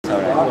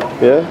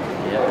Yeah?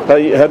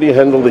 How do you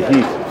handle the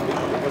heat?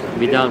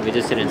 We don't. We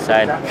just sit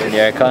inside in the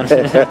aircon.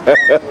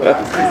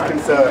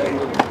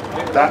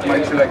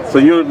 So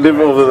you live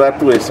over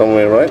that way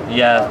somewhere, right?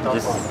 Yeah,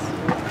 just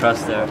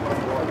across there.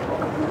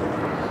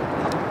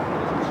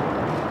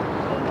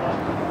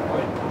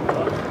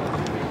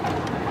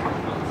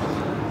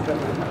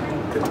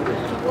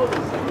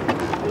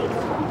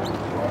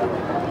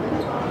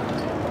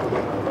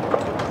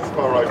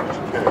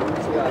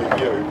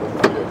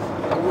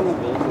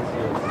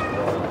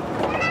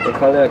 They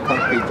call it a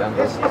concrete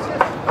jungle.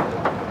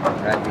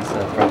 Right, these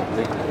are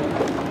probably.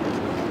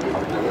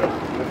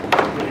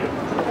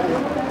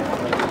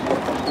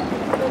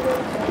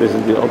 This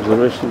is the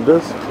observation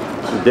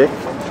deck,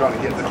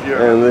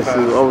 and this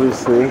is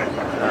obviously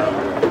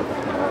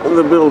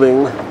the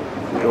building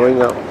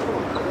going up,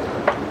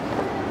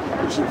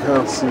 which you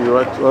can't see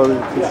right. Well, you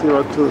can see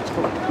right to the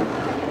top.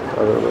 I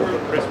don't know.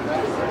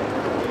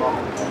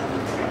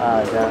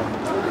 Yeah.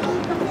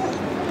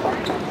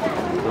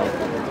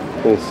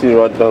 You can see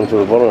right down to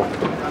the bottom.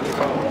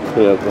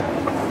 Yeah.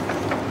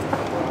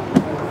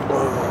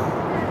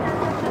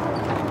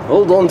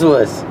 Hold on to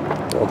us.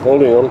 I'm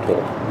holding on to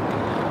it.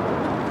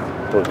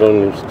 We're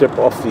going to step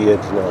off the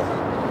edge now.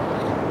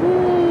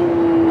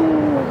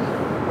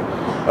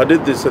 I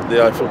did this at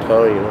the Eiffel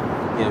Tower, you know.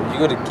 Yeah, but you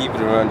got to keep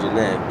it around your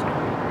neck.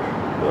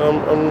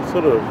 I'm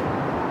sort of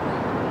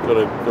got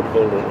a good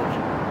hold on it.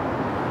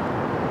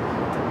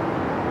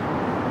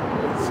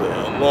 It's a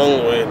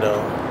long way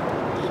down.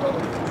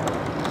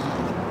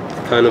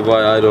 Kind of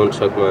why I don't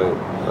chuck my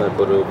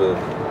iPod over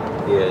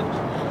the edge.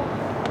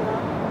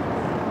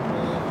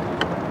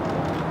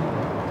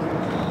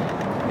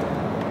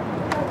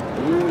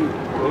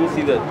 Let me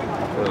see that.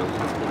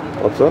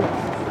 What's that?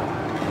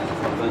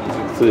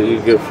 So you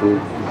go from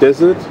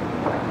desert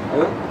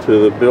to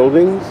the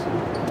buildings.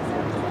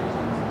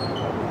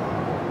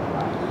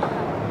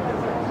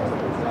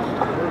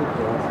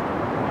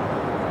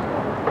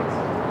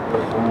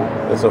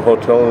 There's a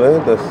hotel there.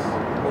 That's,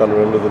 can't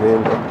remember the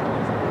name. But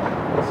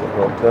that's a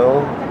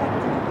hotel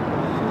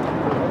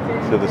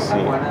to the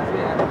sea.